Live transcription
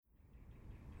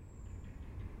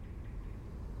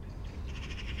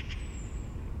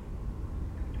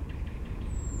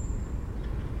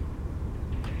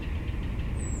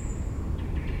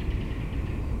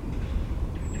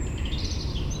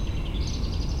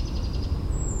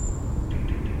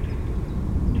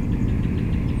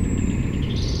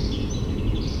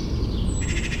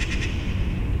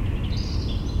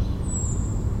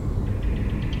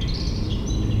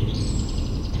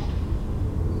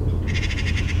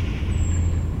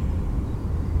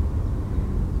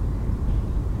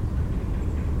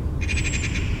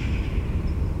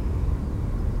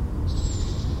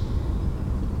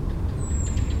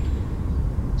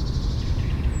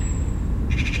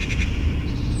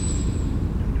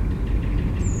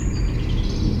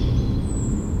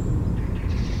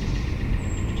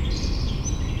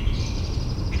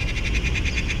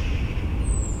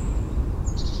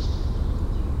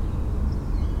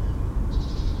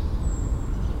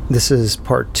This is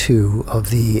part 2 of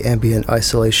the ambient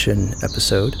isolation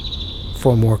episode.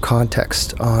 For more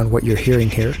context on what you're hearing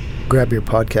here, grab your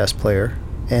podcast player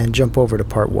and jump over to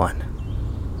part 1.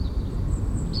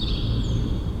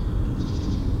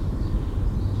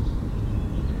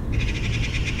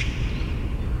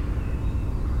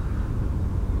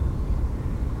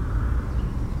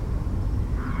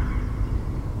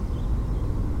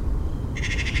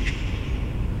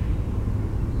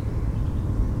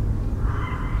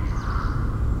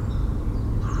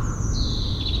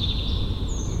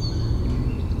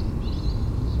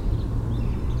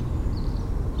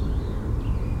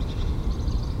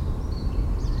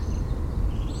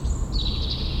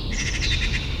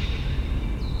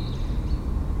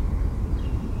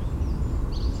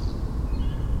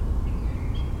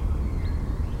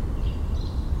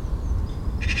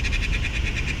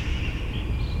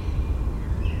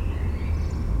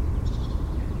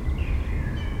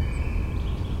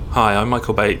 Hi, I'm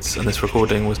Michael Bates, and this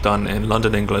recording was done in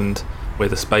London, England,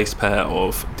 with a spaced pair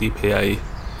of DPA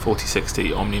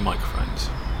 4060 Omni microphones.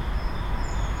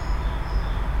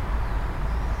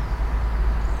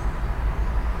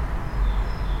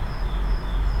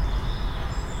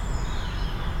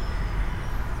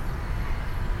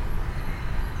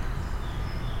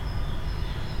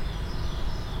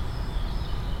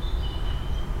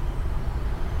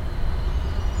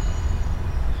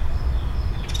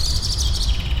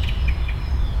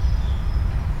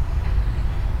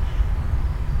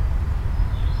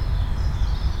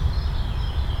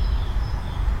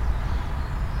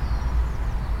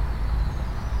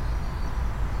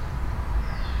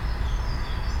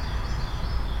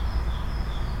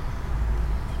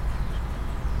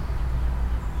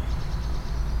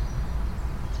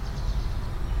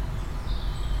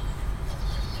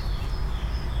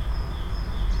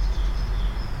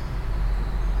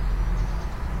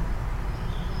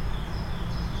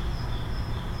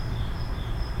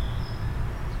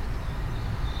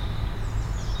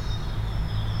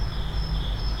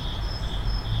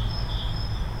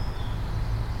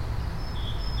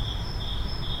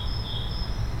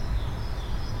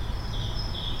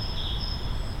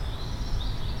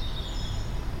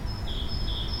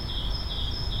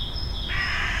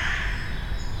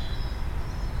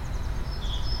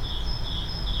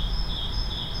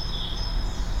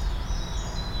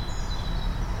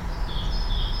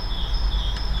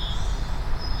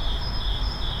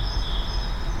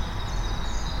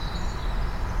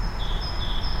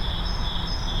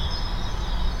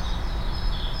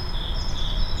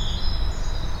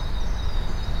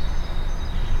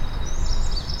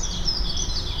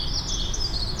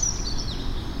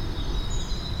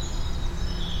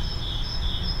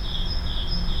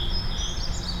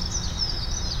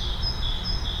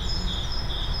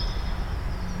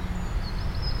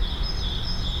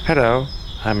 Hello,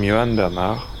 I'm Johan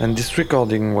Bernard, and this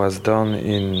recording was done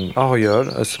in Oriol,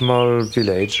 a small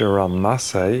village around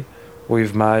Marseille,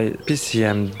 with my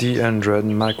PCM D100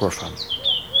 microphone.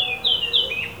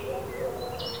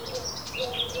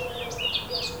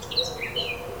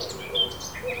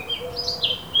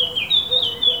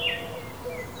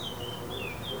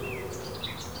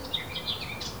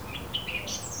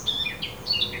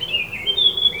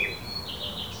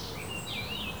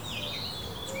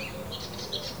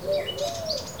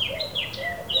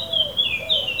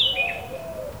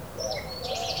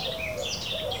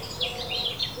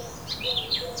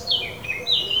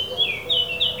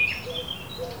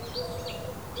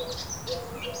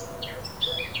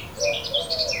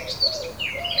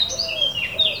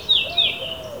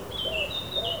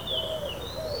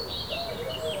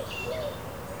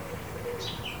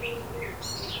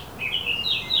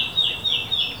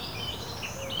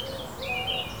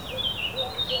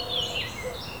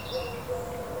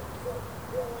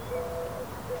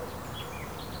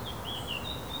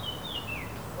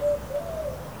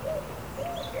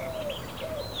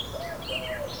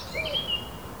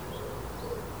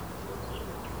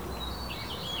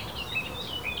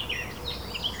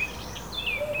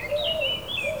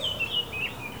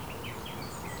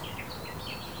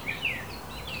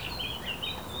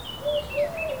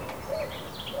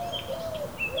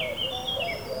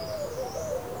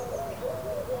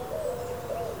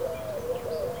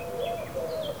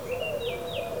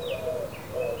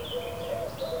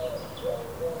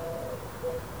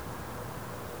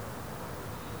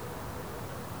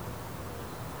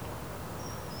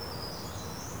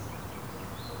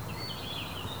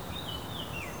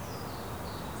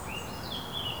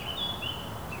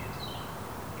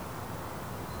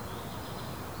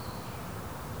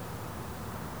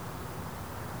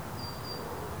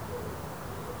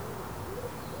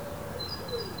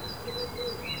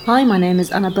 Hi, my name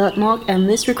is Anna Burtmark, and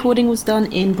this recording was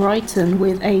done in Brighton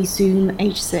with a Zoom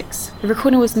H6. The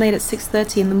recording was made at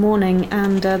 6:30 in the morning,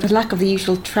 and the lack of the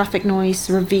usual traffic noise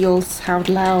reveals how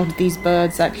loud these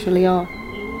birds actually are.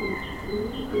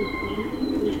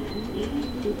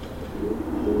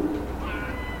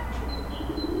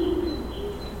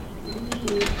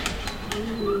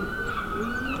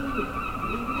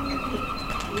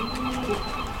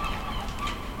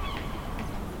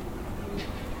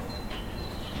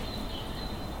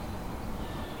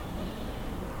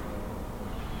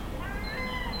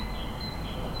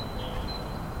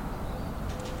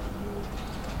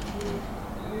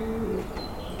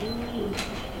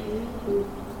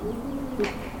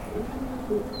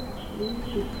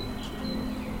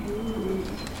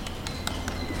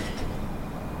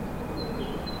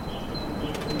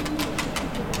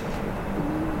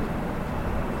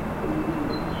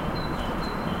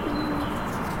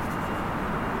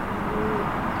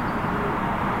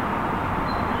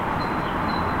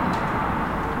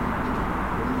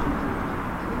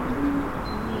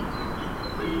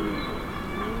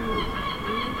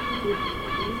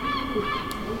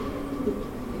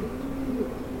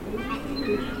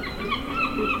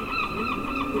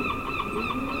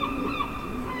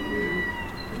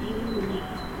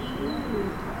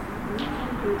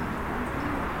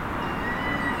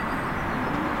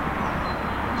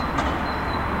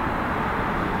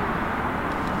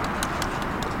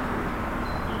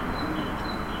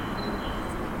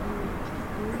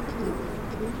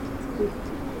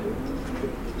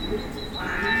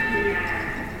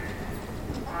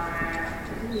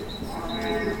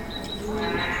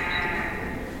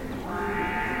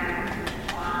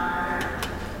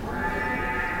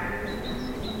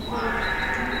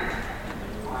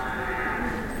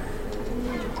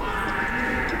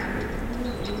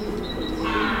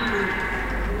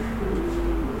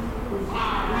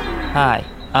 Hi,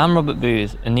 I'm Robert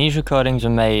Booth, and these recordings were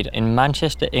made in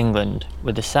Manchester, England,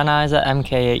 with the Sennheiser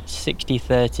MKH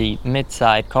 6030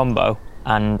 mid-side combo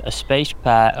and a spaced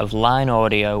pair of Line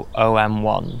Audio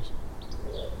OM1s.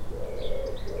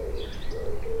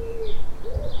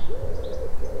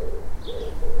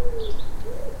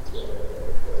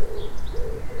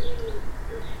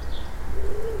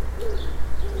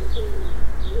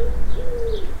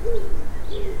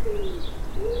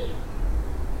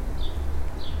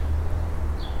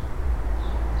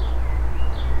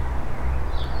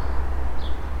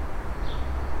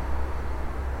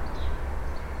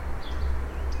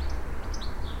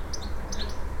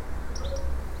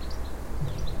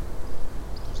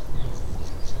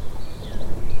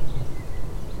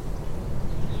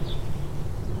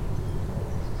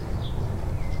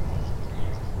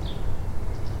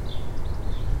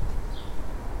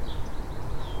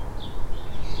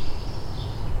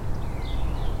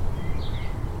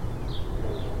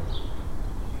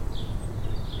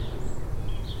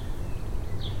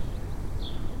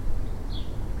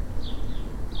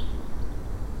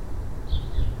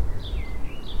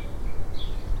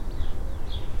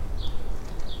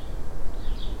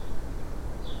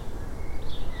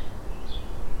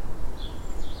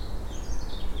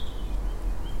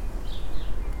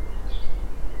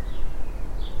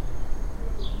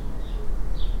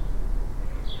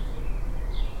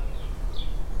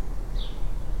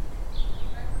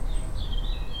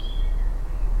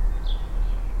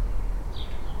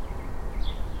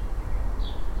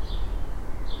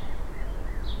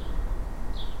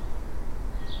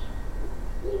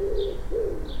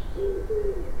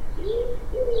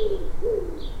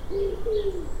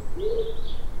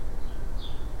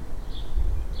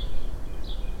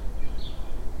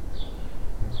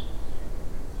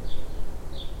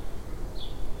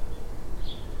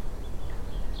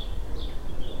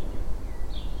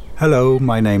 Hello,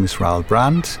 my name is Raoul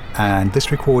Brandt, and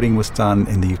this recording was done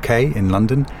in the UK, in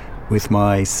London, with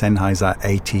my Sennheiser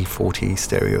AT40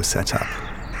 stereo setup.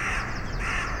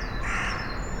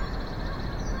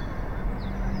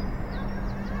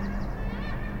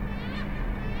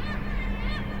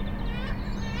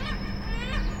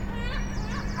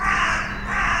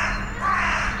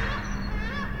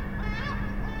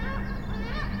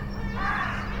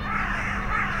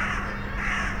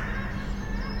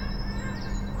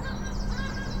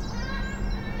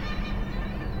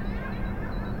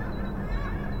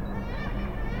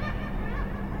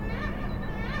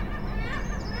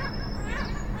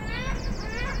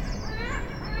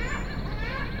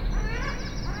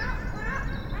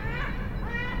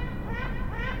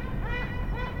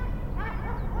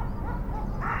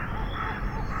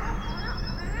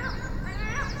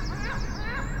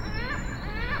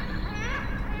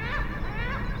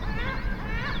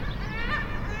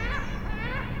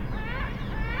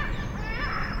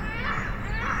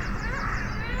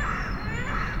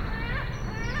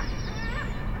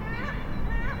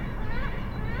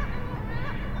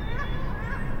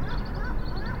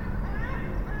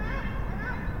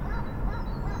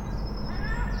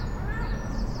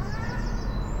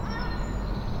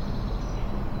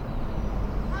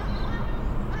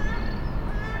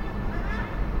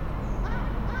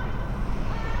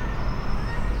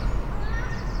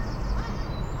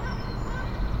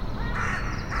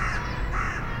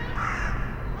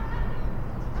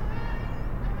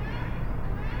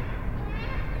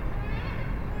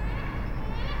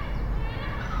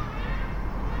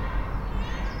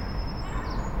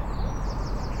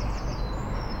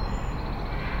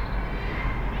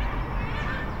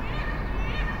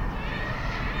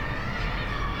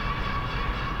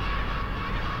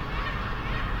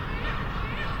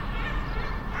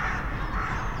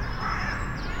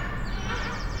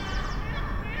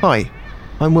 Hi,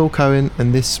 I'm Will Cohen,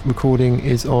 and this recording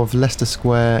is of Leicester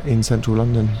Square in central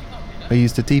London. I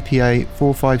used a DPA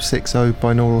 4560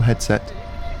 binaural headset.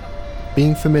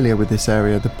 Being familiar with this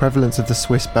area, the prevalence of the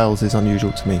Swiss bells is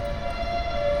unusual to me.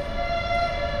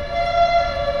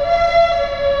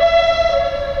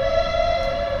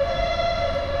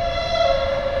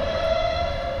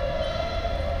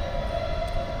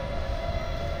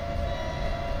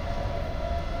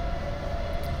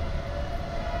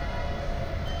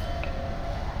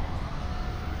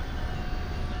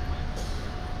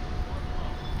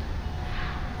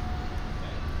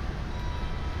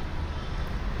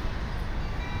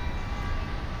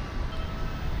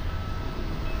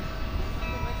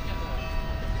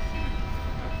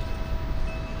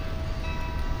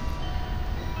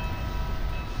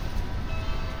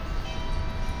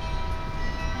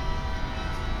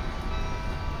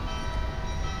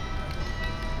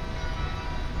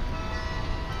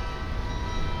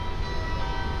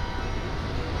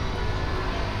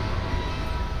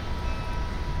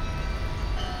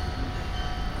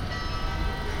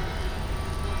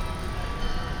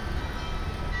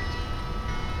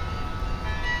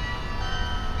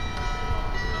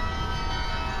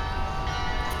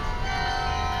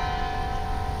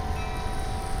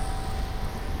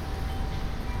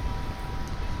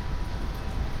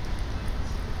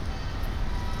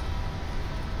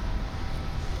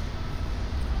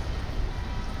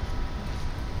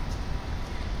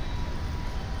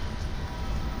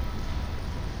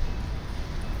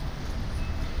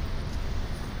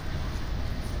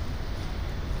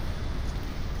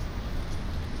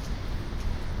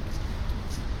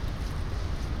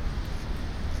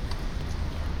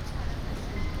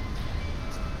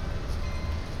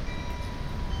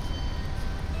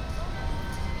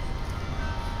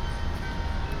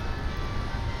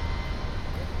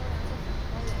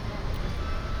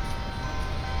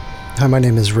 Hi, my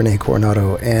name is Rene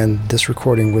Coronado, and this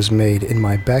recording was made in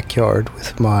my backyard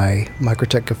with my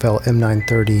Microtech Gefell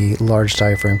M930 large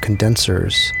diaphragm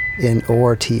condensers in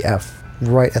ORTF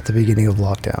right at the beginning of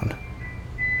lockdown.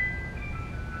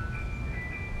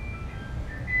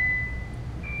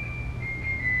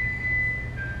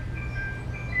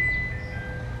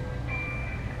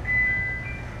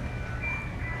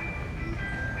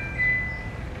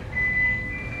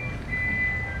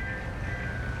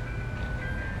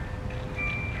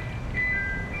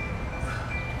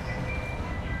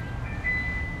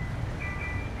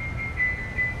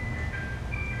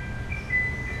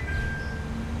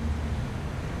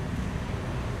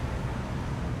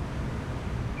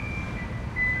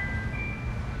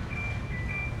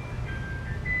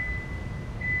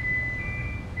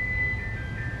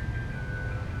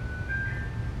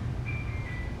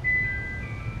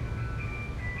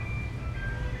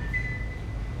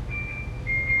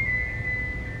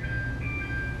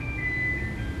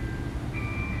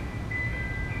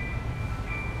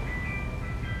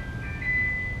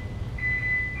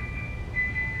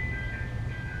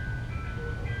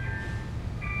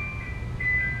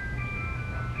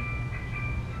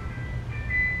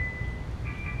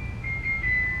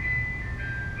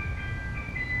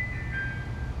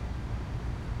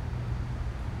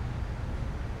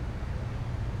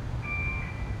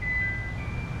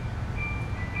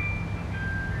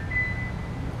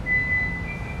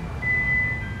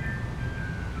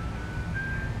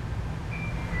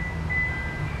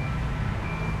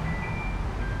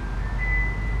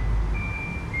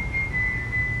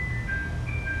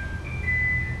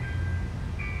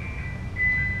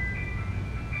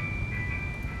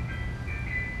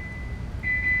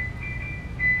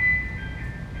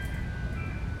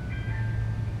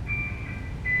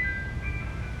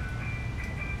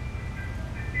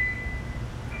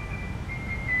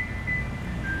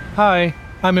 Hi,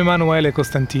 I'm Emanuele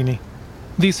Costantini.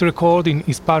 This recording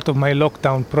is part of my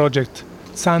lockdown project,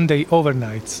 Sunday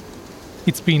Overnights.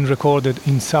 It's been recorded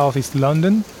in southeast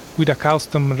London with a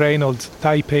custom Reynolds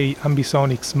Taipei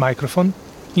Ambisonics microphone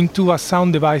into a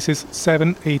Sound Devices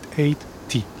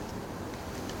 788T.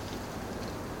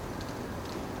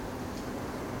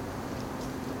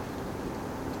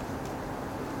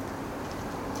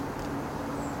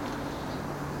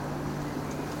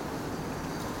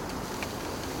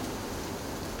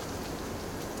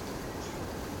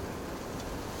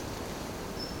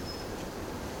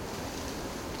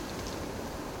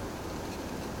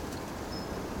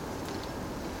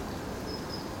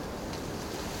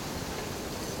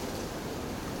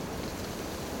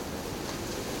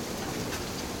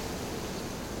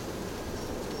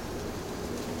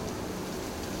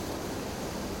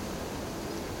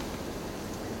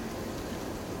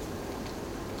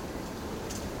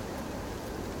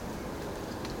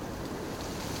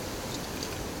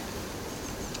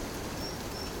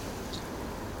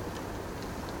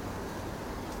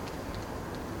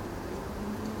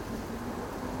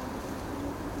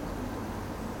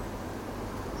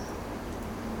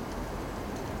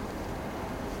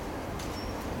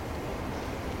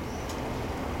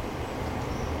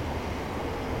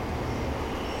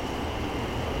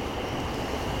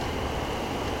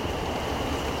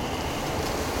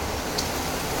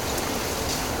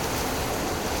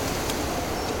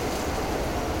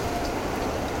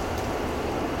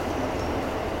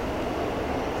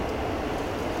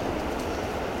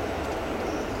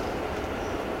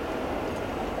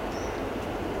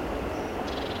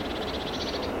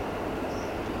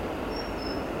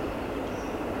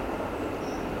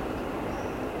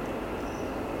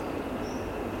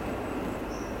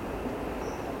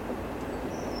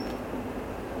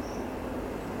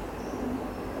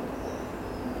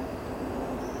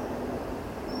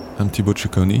 I'm Thibaut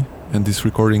Cicconi, and this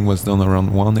recording was done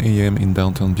around 1 a.m. in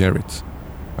downtown Biarritz,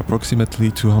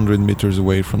 approximately 200 meters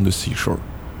away from the seashore.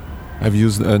 I've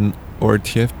used an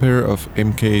ORTF pair of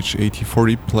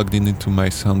MKH8040 plugged in into my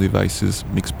sound device's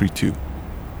MixPre 2.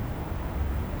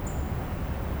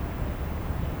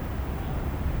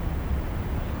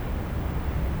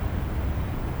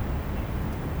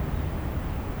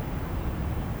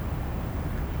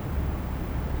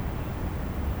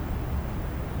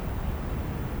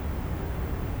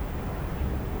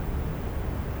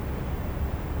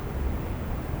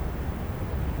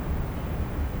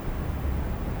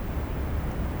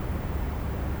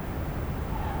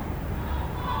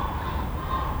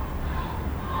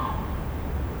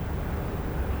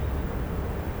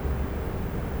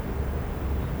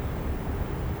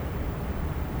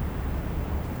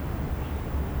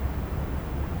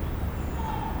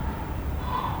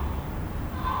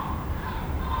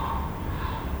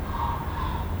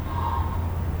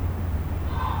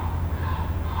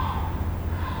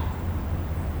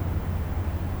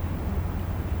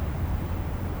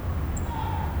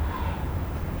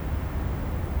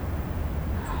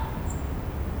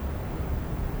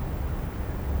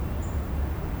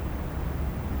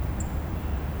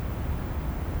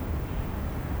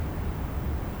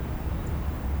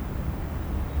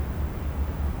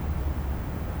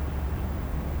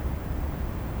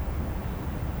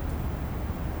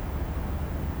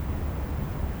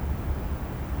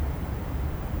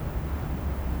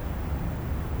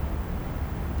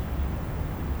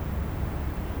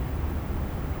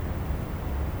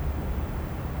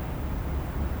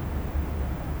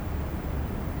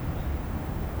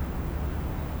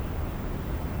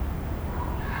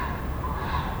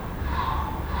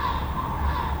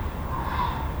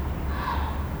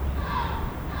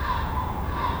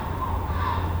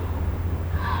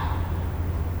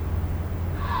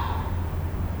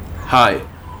 Hi,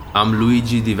 I'm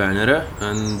Luigi Di Venere,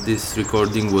 and this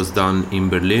recording was done in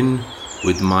Berlin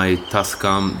with my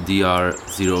Tascam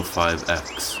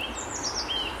DR05X.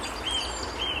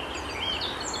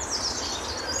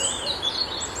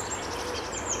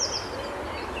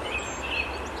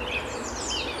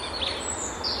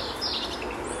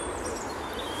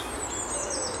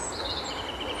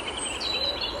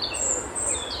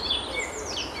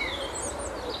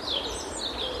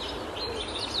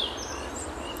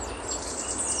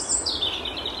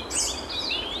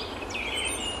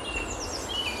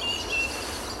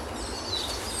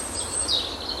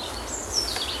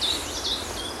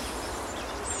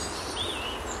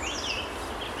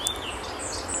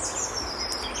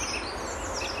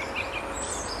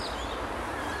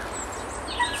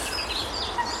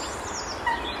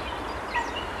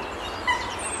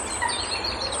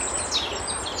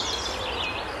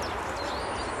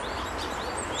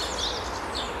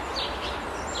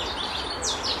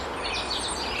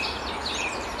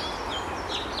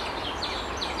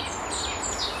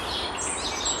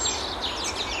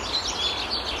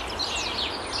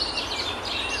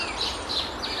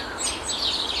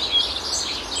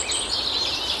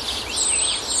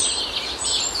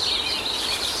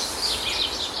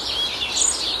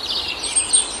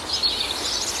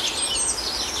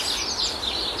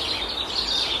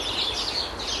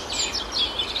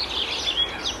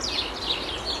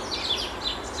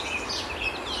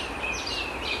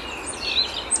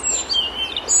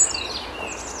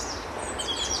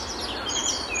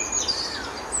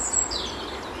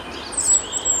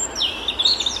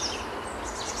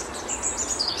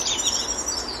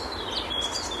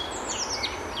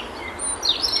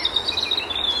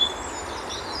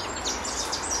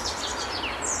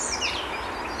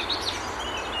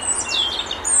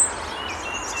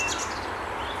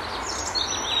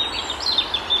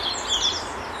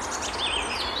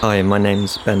 Hi, my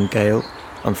name's Ben Gale.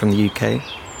 I'm from the UK.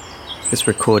 This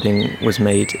recording was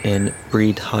made in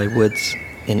Breed High Woods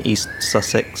in East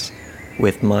Sussex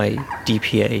with my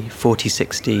DPA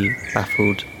 4060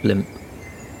 baffled blimp.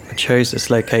 I chose this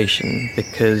location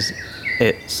because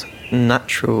it's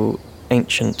natural,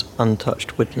 ancient,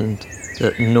 untouched woodland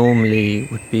that normally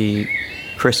would be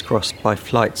crisscrossed by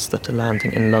flights that are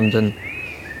landing in London.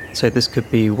 So this could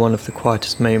be one of the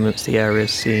quietest moments the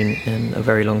area's seen in a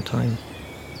very long time.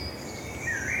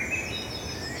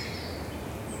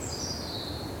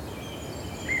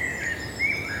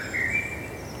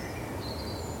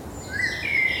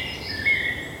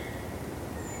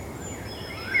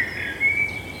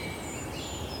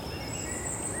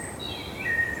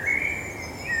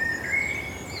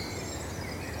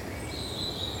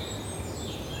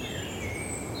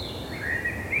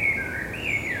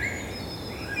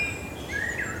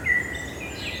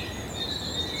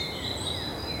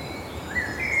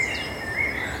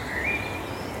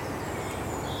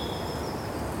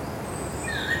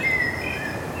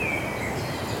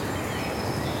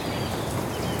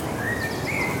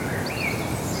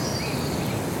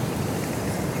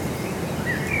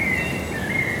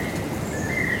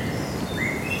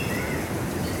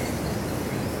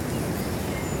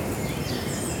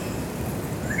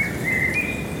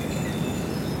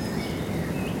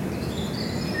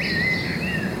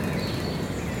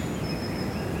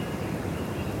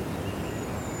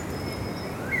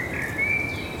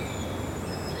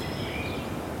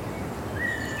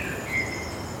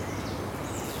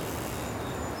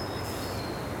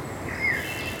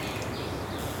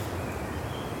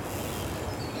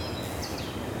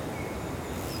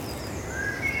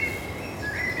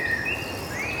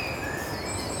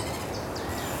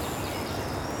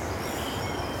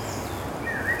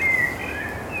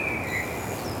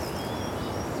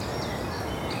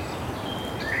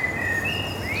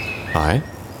 Hi,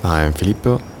 I'm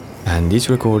Filippo, and this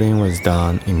recording was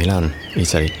done in Milan,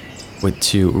 Italy, with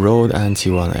 2 Rode and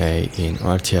T1A in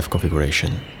RTF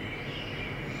configuration.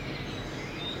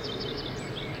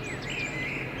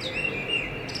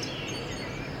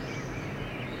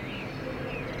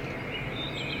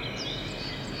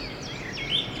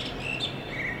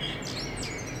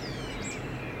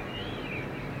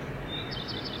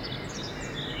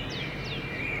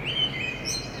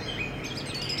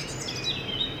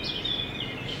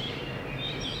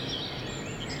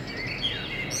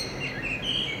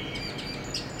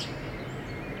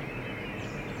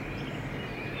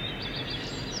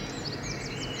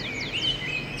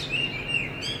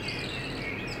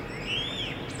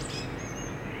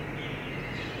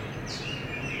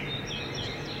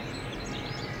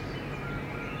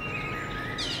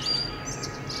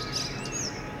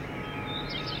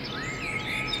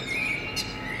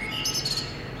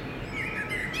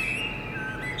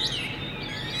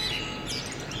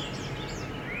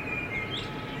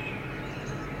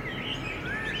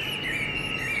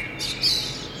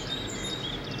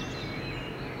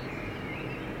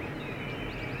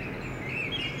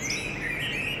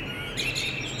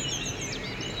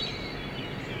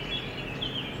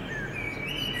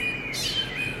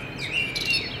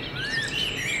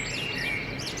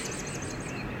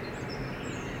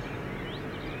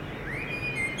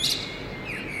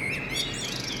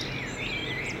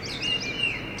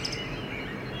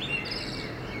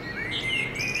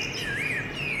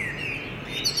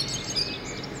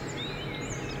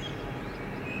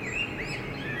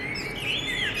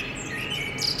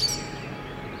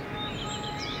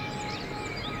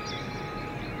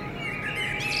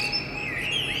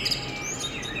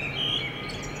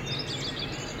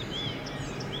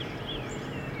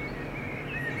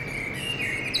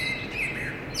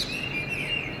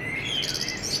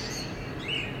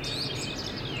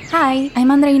 Hi, I'm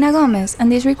Andreina Gomez,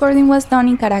 and this recording was done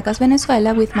in Caracas,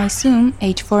 Venezuela with my Zoom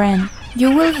H4n.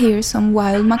 You will hear some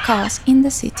wild macaws in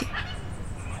the city.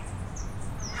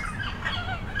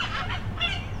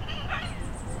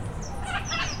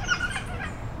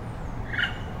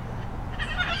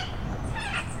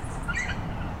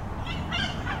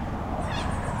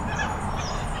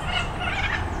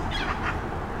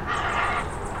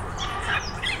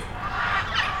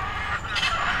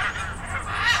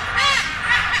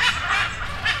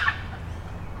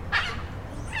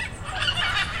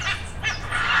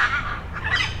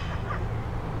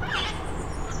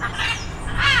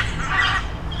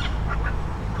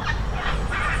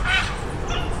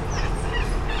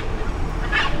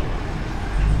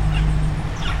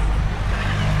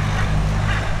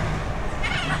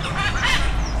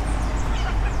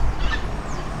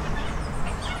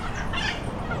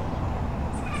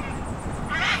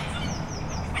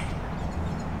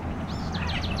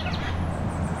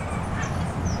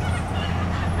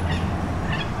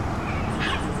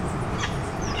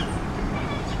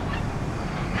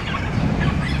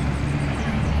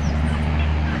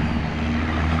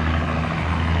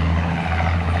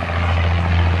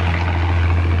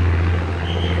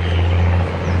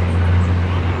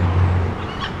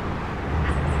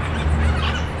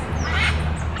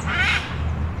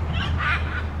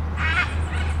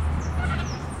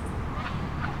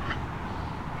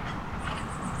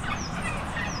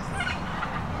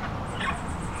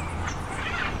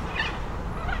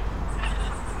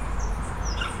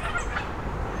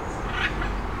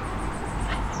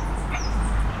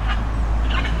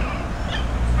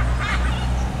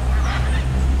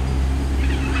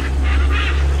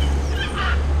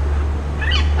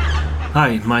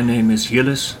 Hi, my name is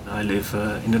Gilles. I live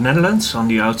in the Netherlands on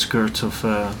the outskirts of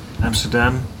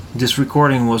Amsterdam. This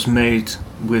recording was made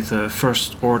with a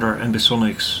first order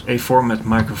Ambisonics A-format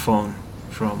microphone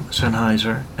from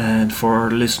Sennheiser, and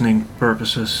for listening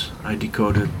purposes I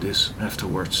decoded this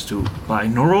afterwards to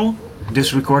binaural.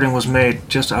 This recording was made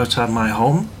just outside my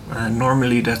home.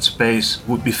 Normally that space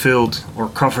would be filled or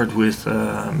covered with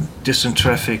distant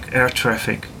traffic, air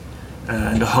traffic,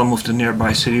 and the hum of the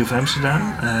nearby city of Amsterdam.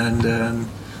 And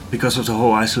because of the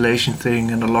whole isolation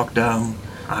thing and the lockdown,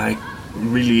 I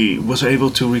really was able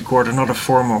to record another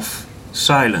form of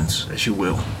silence, as you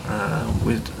will,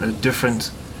 with a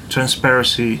different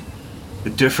transparency, a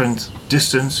different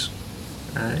distance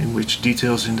in which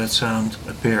details in that sound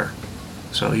appear.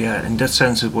 So yeah, in that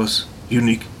sense it was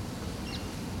unique.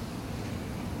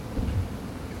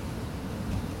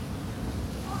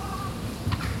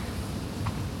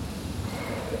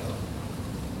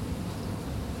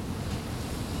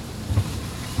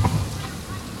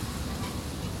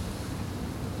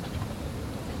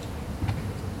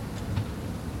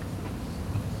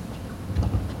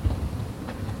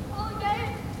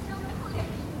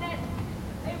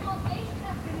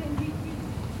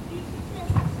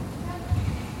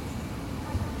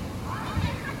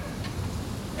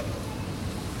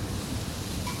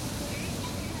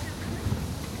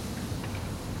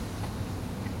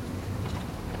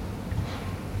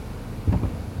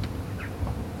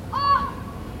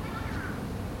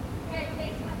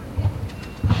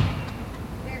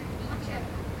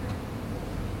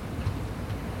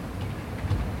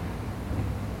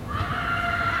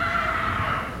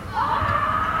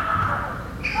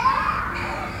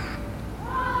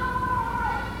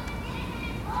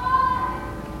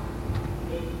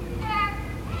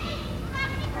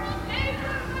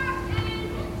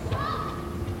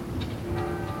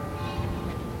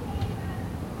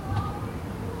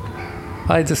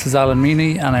 Hi, this is Alan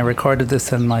Meany, and I recorded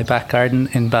this in my back garden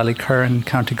in Ballycurran,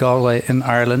 County Galway in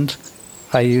Ireland.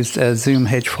 I used a Zoom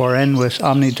H4n with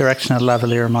omnidirectional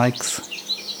lavalier mics.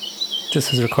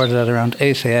 This was recorded at around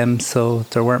 8 a.m, so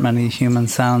there weren't many human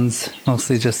sounds,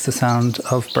 mostly just the sound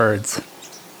of birds.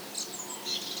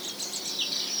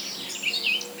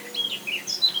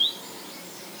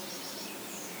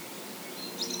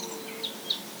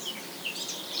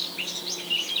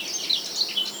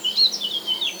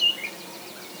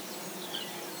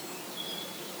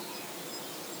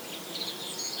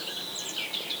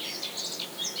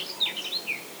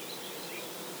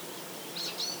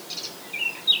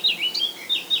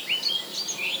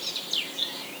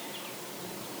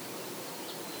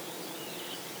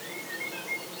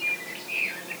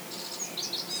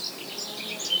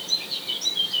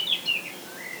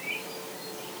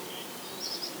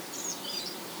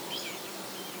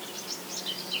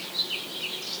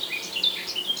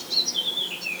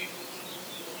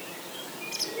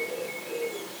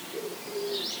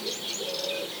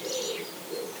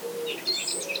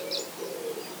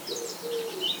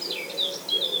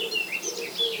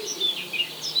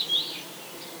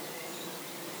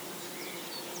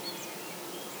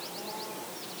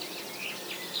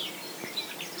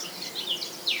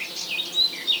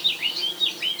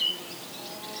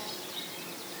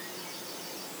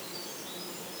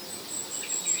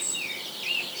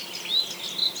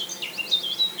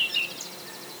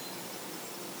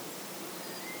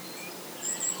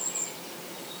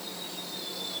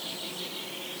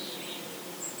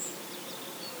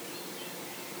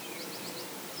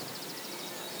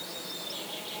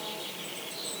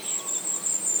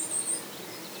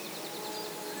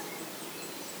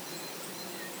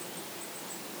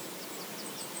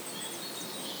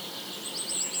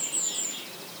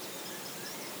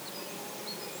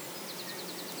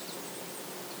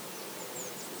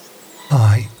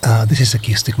 Hi, this is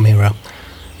Acoustic Mirror,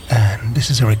 and this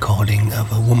is a recording of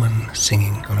a woman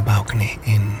singing on a balcony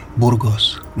in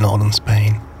Burgos, northern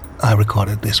Spain. I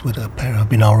recorded this with a pair of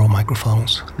binaural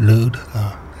microphones, Lude,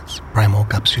 that's Primal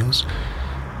Capsules,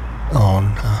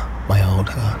 on my old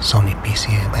Sony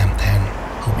PCM M10.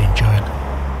 Hope you enjoy it.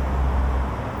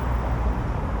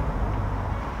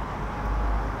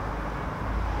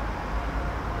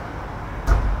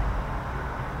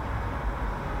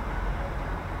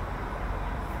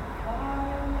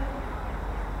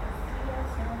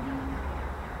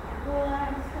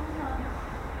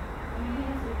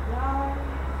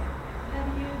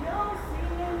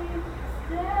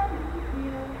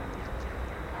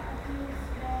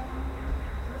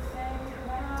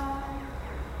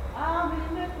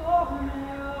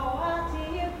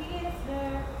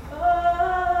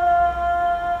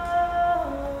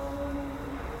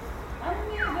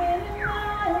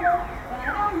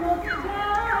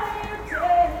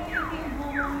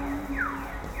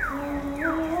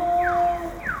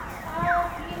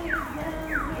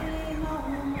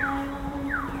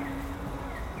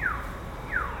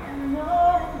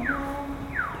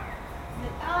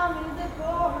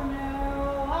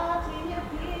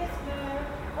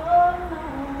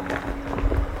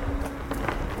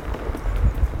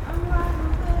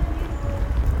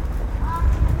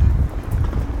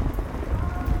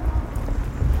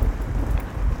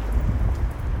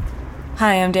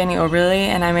 Hi, I'm Danny Oberly,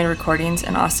 and I made recordings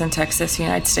in Austin, Texas,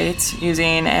 United States,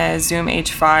 using a Zoom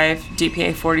H5,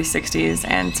 DPA 4060s,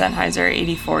 and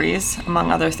Sennheiser 8040s,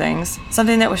 among other things.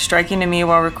 Something that was striking to me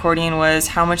while recording was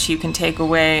how much you can take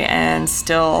away and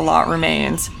still a lot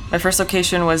remains. My first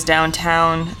location was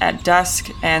downtown at dusk,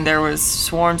 and there was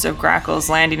swarms of grackles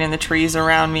landing in the trees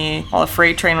around me while a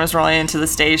freight train was rolling into the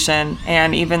station.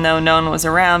 And even though no one was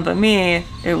around but me,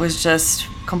 it was just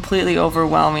completely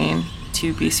overwhelming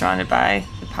to be surrounded by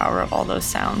the power of all those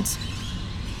sounds.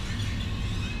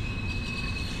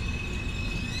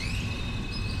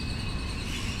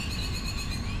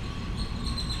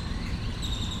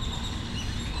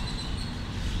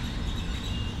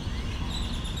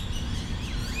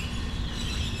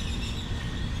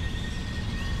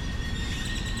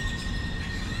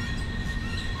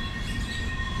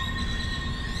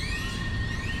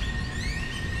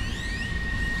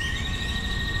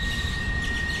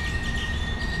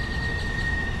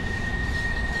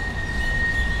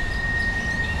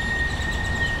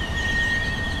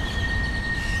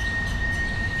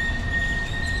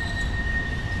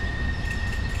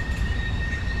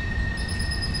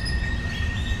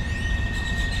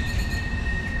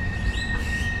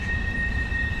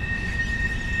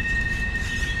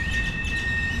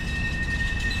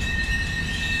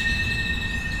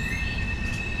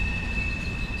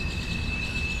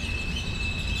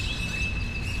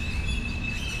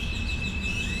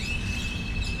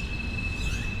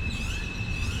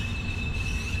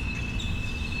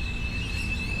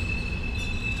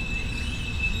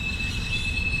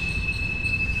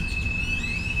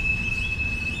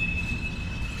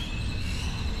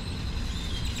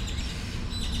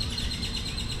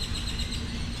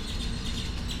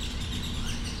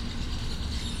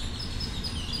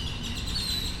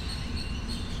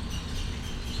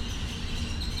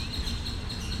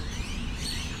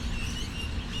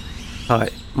 Hi,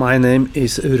 my name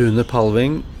is Rune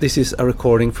Palving. This is a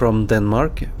recording from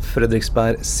Denmark,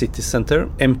 Frederiksberg City Center,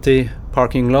 empty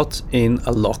parking lot in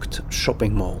a locked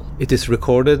shopping mall. It is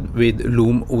recorded with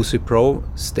Loom OC Pro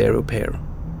stereo pair.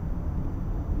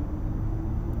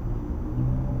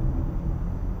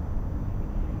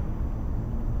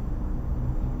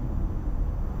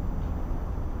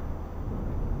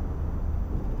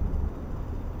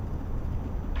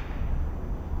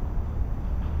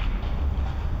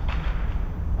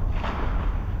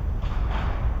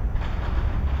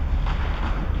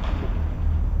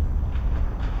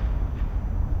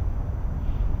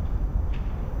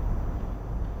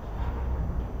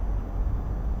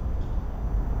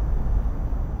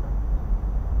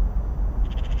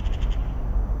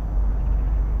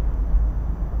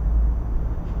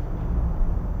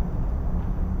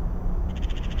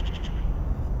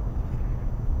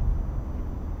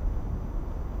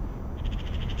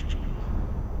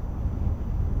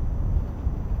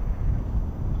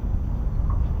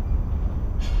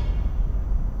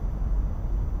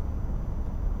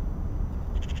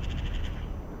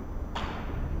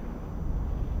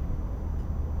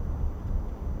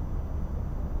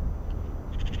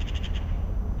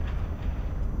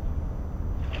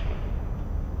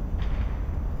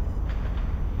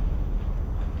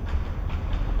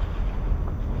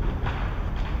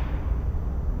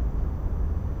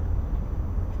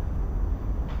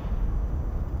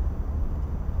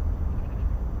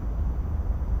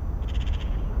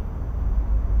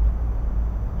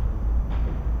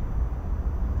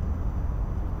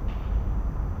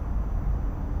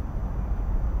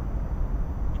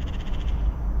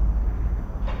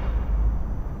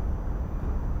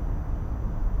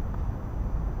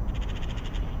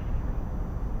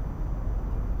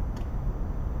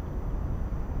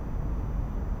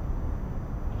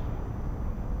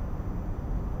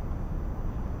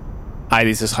 Hi,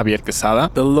 this is Javier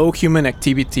Quesada. The low human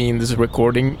activity in this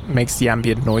recording makes the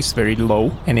ambient noise very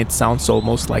low, and it sounds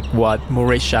almost like what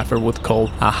Murray Schafer would call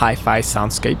a hi-fi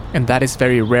soundscape, and that is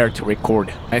very rare to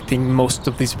record. I think most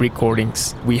of these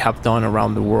recordings we have done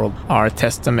around the world are a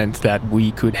testament that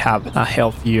we could have a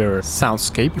healthier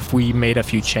soundscape if we made a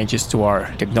few changes to our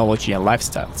technology and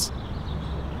lifestyles.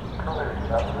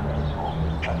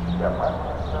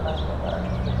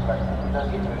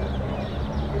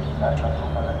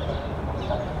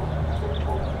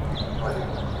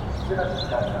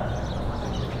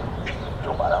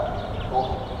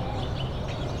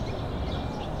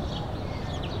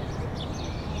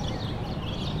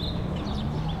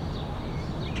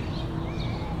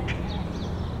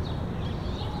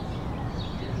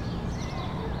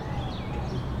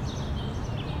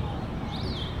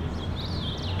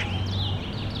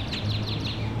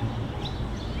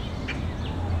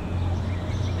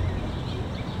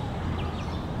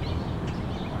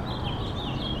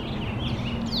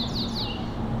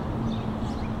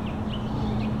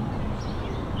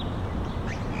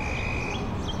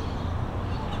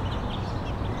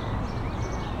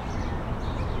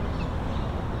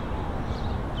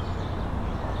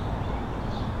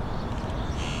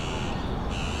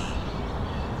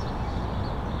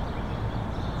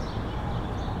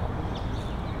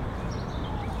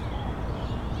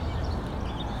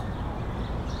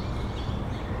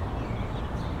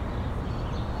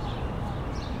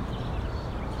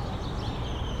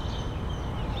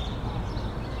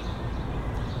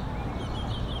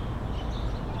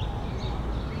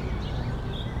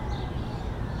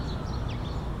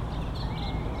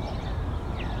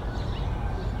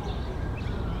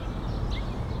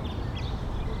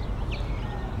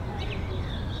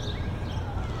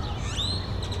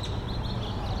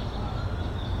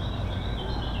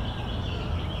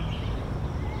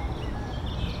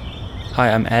 Hi,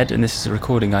 I'm Ed, and this is a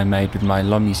recording I made with my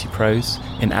Loom OC Pros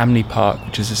in Amney Park,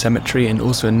 which is a cemetery and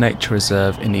also a nature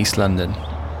reserve in East London.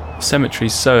 The cemetery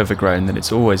is so overgrown that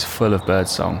it's always full of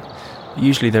birdsong.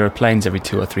 Usually there are planes every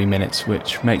 2 or 3 minutes,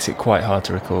 which makes it quite hard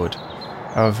to record.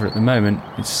 However, at the moment,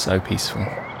 it's so peaceful.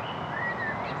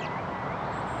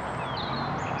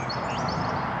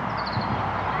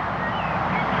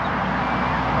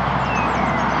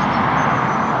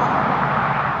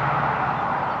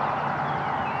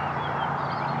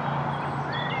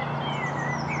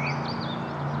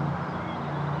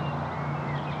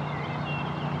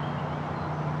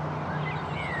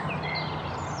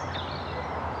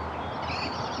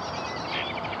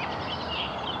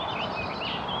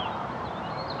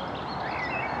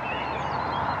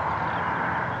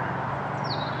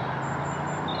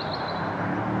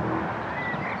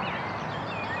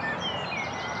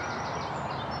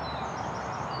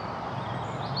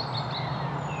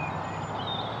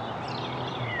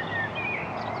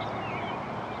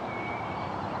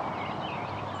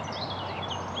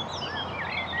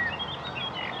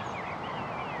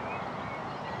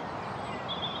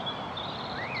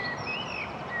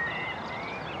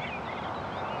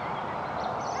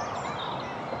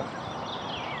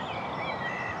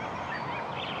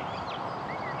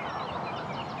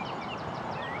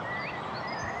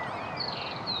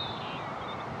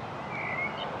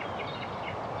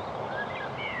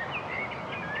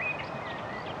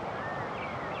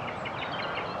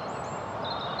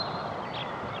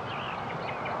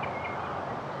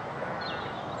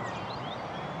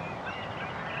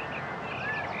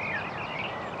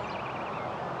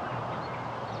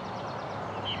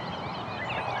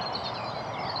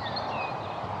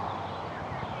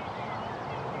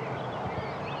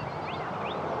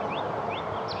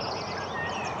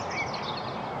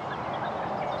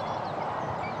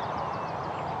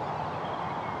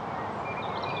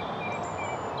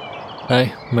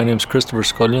 Hi, my name is Christopher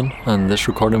Scullion, and this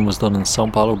recording was done in Sao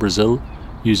Paulo, Brazil,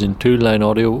 using two Line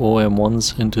Audio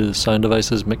OM1s into the Sound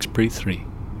Devices MixPre 3.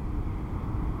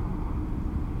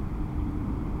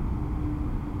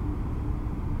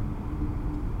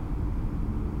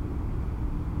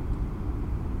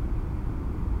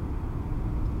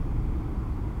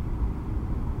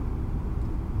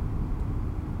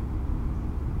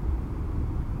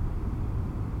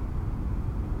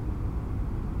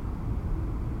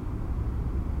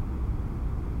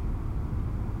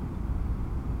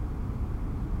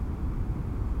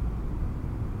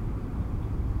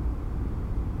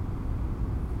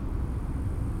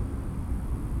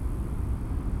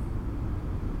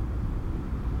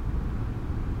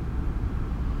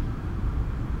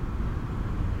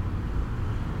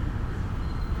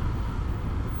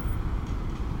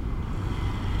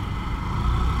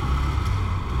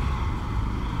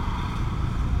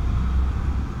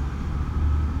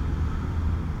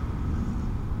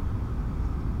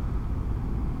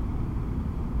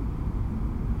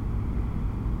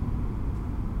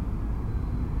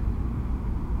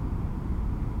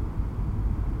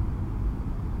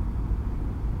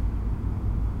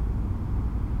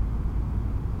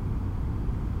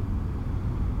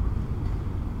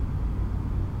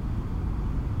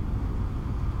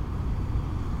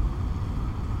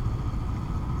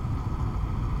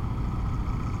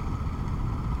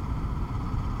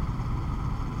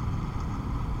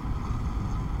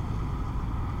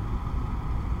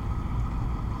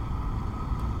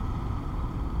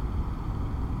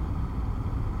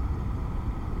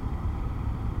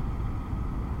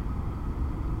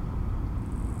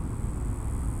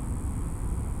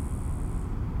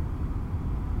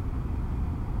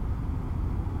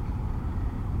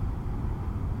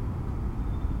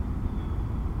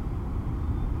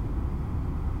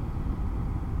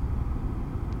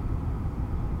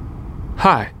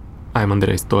 Hi, I'm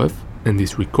Andrei Stoev, and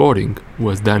this recording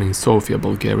was done in Sofia,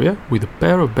 Bulgaria with a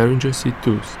pair of Behringer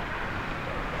C2s.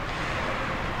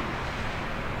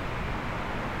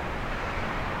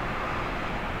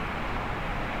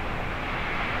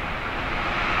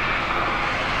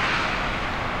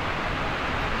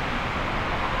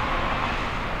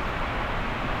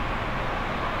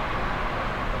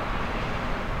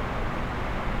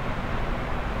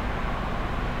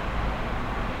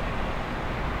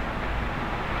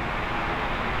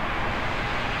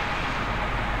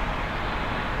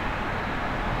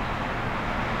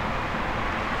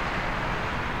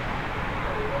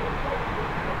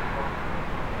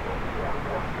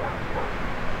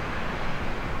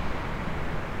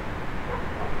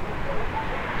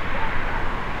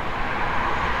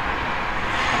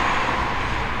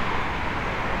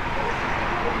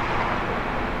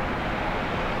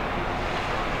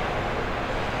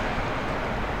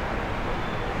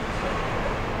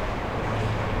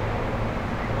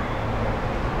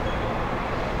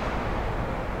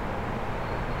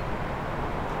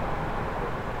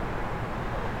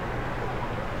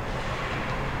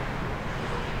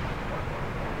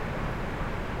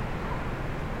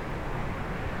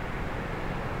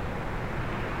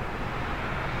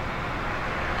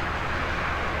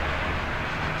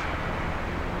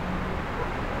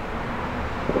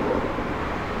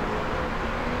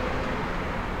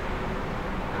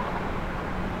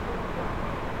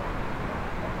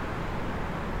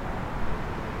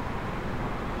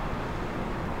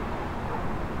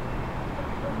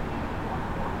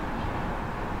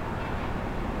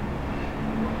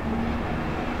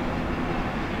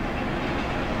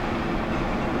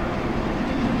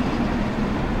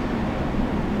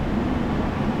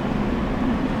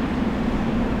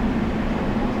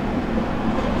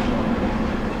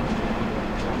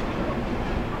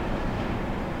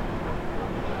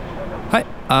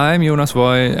 I'm Jonas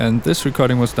Voy, and this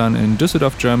recording was done in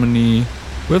Düsseldorf, Germany,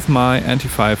 with my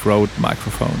NT5 Rode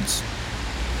microphones.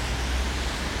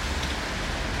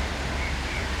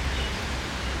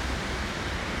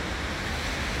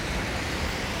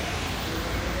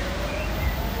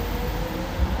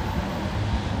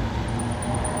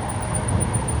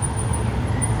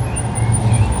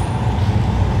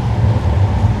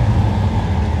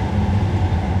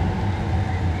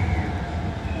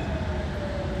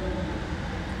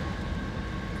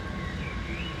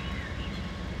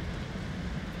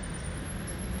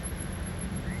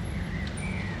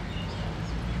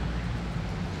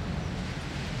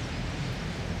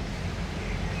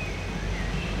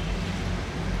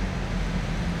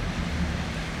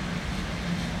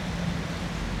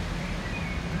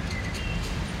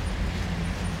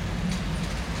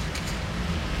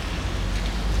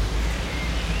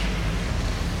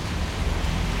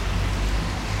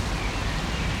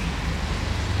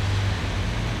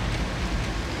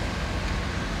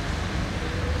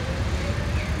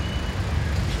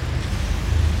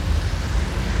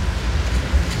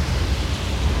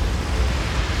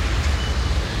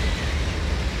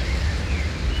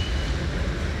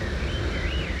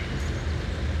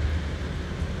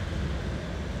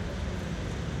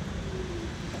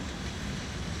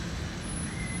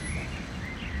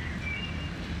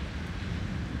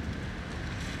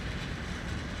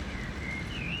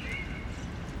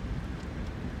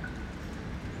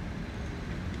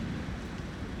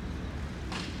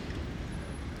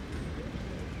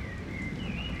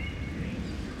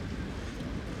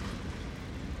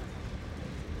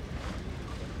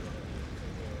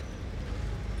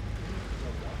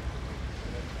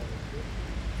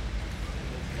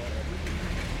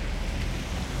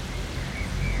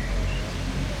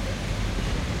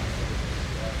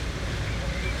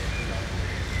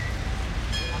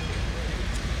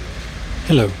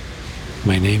 Hello,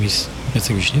 my name is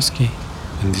Jacek Wiśniewski,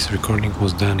 and this recording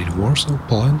was done in Warsaw,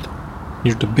 Poland,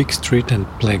 near the big street and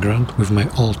playground with my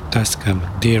old Tascam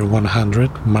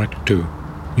DR100 Mark II.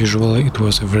 Usually it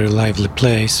was a very lively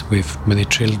place with many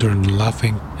children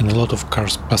laughing and a lot of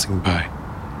cars passing by.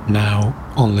 Now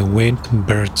only wind,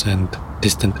 birds and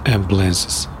distant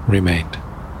ambulances remained.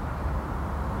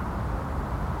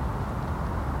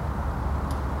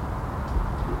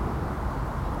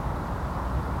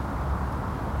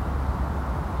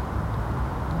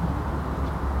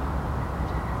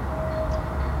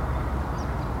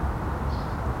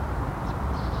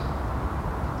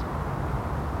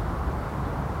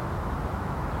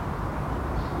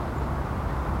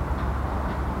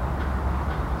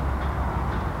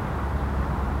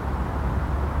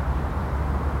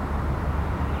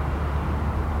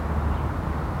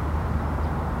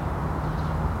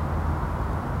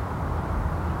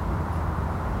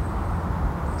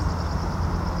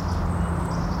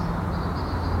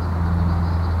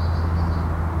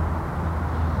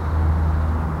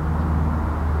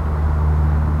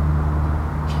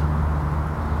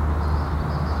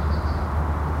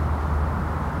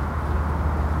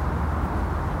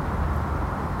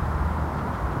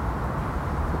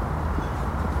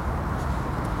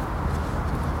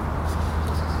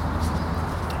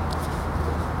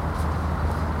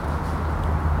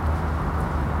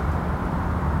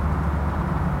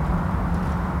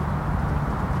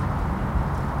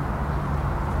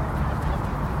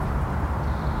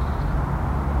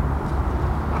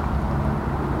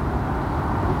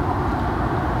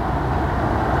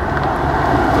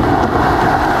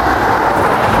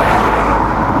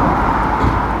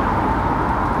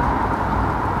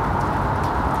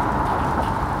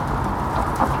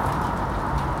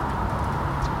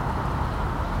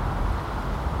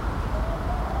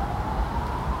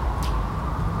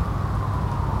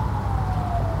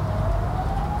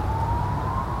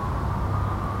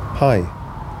 Hi,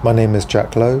 my name is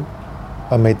Jack Lowe.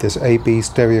 I made this AB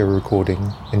stereo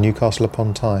recording in Newcastle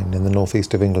upon Tyne in the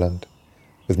northeast of England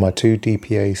with my two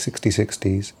DPA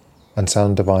 6060s and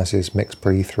Sound Devices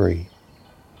MixPre 3.